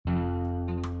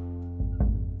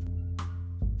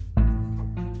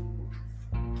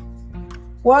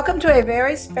Welcome to a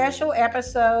very special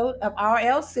episode of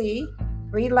RLC,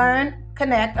 Relearn,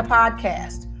 Connect, a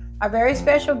podcast. Our very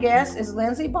special guest is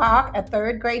Lindsey Bach, a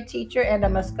third grade teacher and a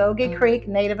Muscogee Creek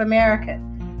Native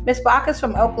American. Ms. Bach is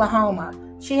from Oklahoma.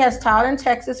 She has taught in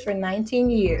Texas for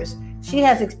 19 years. She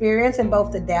has experience in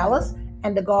both the Dallas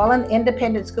and the Garland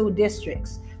Independent School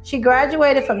Districts. She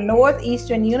graduated from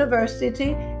Northeastern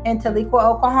University in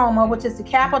Tahlequah, Oklahoma, which is the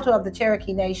capital of the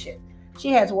Cherokee Nation.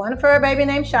 She has one fur baby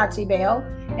named Shotzi Belle.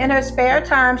 In her spare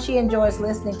time, she enjoys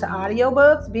listening to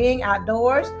audiobooks, being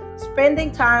outdoors,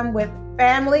 spending time with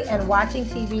family, and watching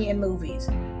TV and movies.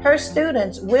 Her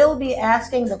students will be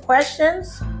asking the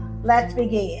questions. Let's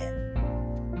begin.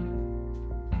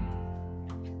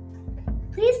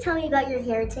 Please tell me about your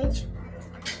heritage.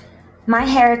 My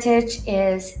heritage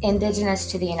is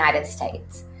indigenous to the United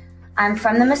States. I'm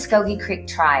from the Muscogee Creek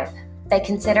tribe. They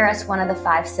consider us one of the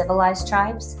 5 civilized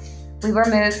tribes. We were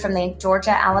moved from the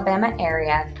Georgia-Alabama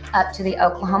area up to the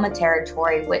Oklahoma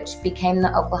Territory, which became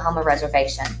the Oklahoma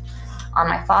Reservation. On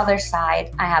my father's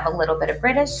side, I have a little bit of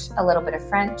British, a little bit of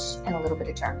French, and a little bit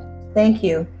of German. Thank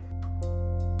you.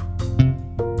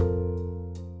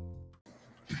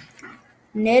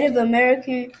 Native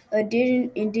American,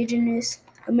 Indigenous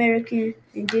American,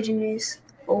 Indigenous,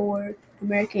 or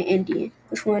American Indian?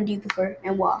 Which one do you prefer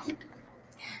and why?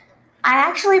 I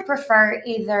actually prefer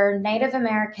either Native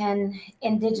American,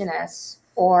 Indigenous,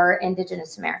 or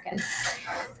Indigenous American.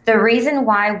 The reason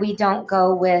why we don't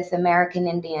go with American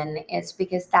Indian is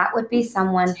because that would be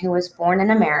someone who was born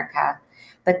in America,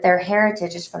 but their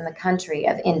heritage is from the country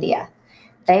of India.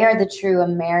 They are the true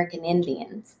American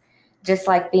Indians. Just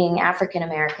like being African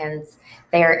Americans,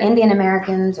 they are Indian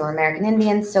Americans or American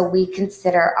Indians, so we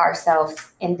consider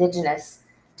ourselves indigenous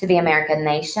to the American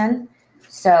nation.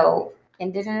 So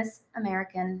Indigenous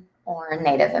American or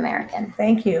Native American.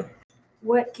 Thank you.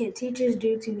 What can teachers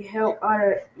do to help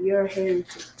honor your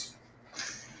heritage?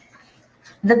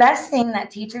 The best thing that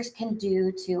teachers can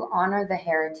do to honor the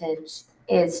heritage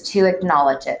is to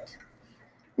acknowledge it.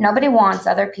 Nobody wants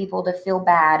other people to feel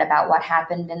bad about what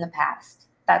happened in the past.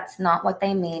 That's not what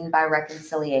they mean by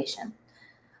reconciliation.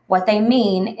 What they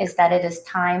mean is that it is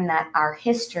time that our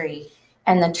history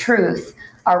and the truth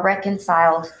are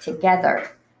reconciled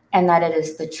together, and that it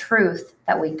is the truth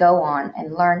that we go on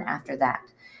and learn after that.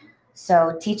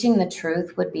 So teaching the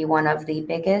truth would be one of the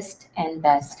biggest and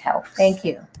best helps. Thank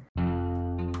you.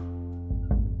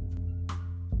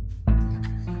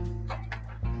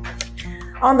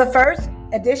 On the first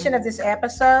edition of this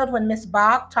episode, when Ms.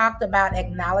 Bach talked about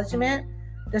acknowledgement,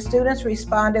 the students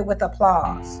responded with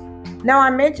applause. Now, I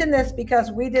mention this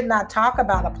because we did not talk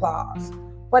about applause.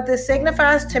 What this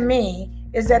signifies to me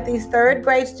is that these third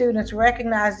grade students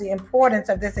recognize the importance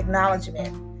of this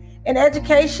acknowledgement. In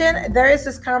education, there is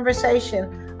this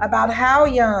conversation about how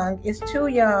young is too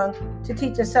young to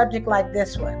teach a subject like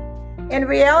this one. In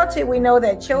reality, we know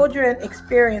that children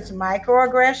experience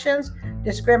microaggressions,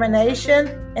 discrimination,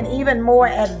 and even more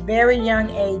at very young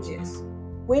ages.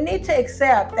 We need to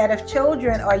accept that if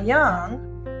children are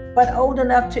young, but old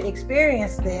enough to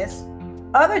experience this,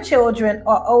 other children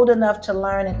are old enough to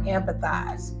learn and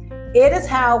empathize. It is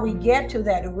how we get to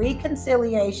that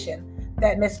reconciliation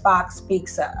that Ms. Bach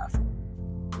speaks of.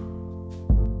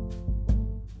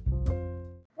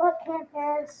 What can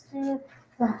parents do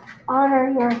to honor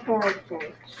your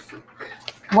heritage?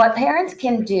 What parents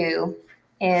can do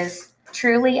is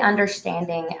truly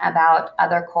understanding about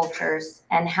other cultures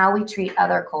and how we treat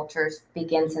other cultures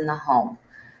begins in the home.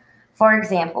 For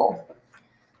example,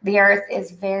 the earth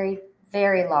is very,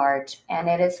 very large and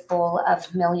it is full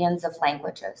of millions of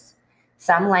languages.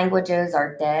 Some languages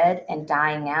are dead and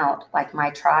dying out, like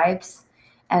my tribe's,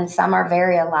 and some are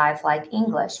very alive, like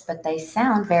English, but they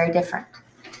sound very different.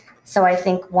 So I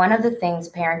think one of the things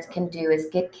parents can do is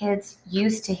get kids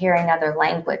used to hearing other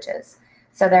languages.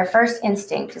 So their first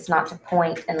instinct is not to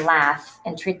point and laugh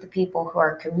and treat the people who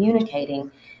are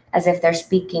communicating as if they're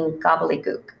speaking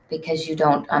gobbledygook because you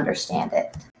don't understand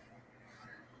it.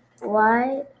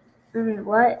 What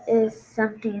is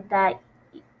something that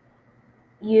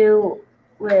you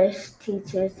wish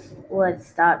teachers would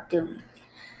stop doing?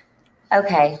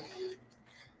 Okay.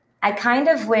 I kind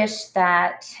of wish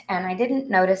that, and I didn't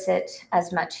notice it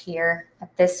as much here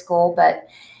at this school, but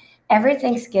every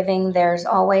Thanksgiving, there's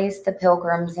always the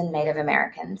Pilgrims and Native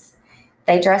Americans.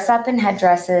 They dress up in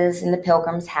headdresses and the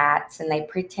Pilgrims' hats, and they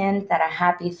pretend that a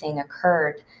happy thing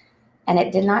occurred, and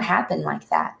it did not happen like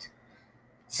that.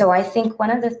 So I think one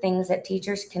of the things that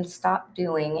teachers can stop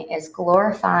doing is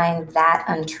glorifying that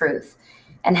untruth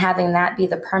and having that be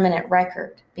the permanent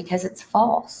record, because it's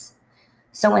false.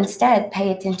 So instead, pay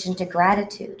attention to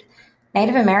gratitude.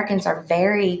 Native Americans are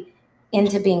very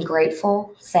into being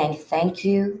grateful, saying thank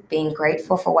you, being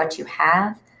grateful for what you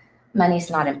have. Money's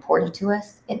not important to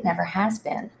us. It never has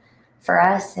been. For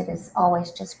us, it is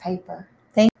always just paper.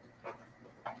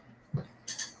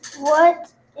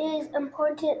 What is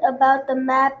important about the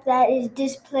map that is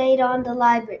displayed on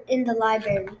in the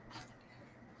library?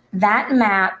 That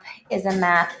map is a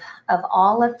map of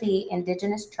all of the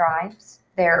indigenous tribes,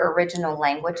 their original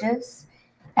languages,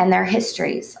 and their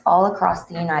histories all across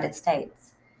the United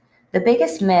States. The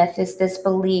biggest myth is this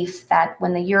belief that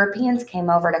when the Europeans came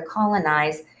over to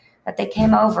colonize, that they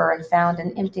came over and found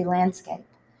an empty landscape.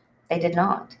 They did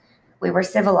not. We were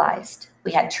civilized.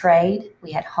 We had trade,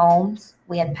 we had homes,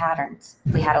 we had patterns,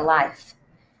 we had a life.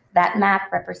 That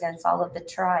map represents all of the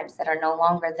tribes that are no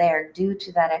longer there due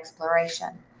to that exploration.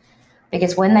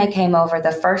 Because when they came over,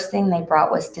 the first thing they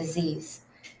brought was disease.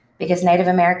 Because Native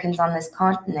Americans on this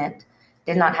continent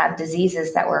did not have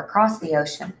diseases that were across the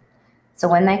ocean. So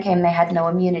when they came, they had no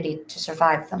immunity to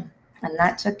survive them. And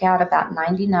that took out about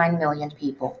 99 million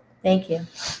people. Thank you.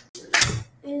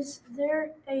 Is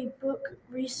there a book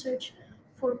research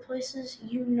for places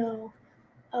you know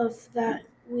of that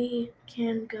we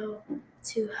can go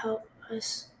to help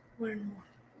us learn more?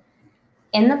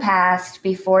 In the past,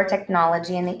 before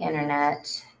technology and the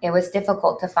internet, it was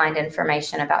difficult to find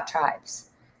information about tribes.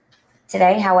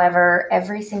 Today, however,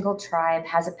 every single tribe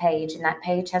has a page, and that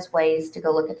page has ways to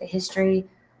go look at the history,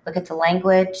 look at the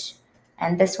language,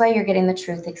 and this way you're getting the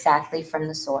truth exactly from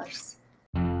the source.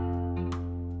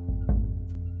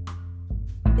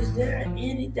 Is there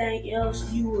anything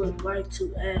else you would like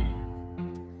to add?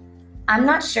 I'm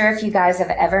not sure if you guys have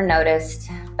ever noticed,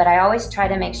 but I always try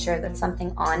to make sure that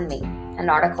something on me, an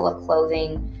article of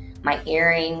clothing, my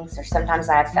earrings, or sometimes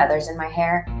I have feathers in my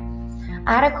hair.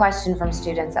 I had a question from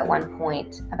students at one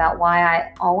point about why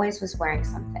I always was wearing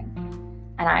something.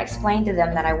 And I explained to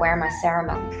them that I wear my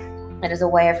ceremony. It is a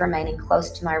way of remaining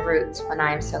close to my roots when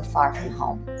I am so far from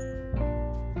home.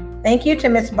 Thank you to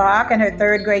Ms. Bach and her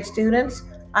third grade students.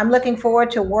 I'm looking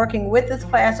forward to working with this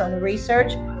class on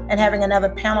research and having another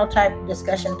panel type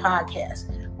discussion podcast.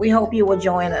 We hope you will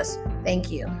join us.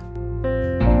 Thank you.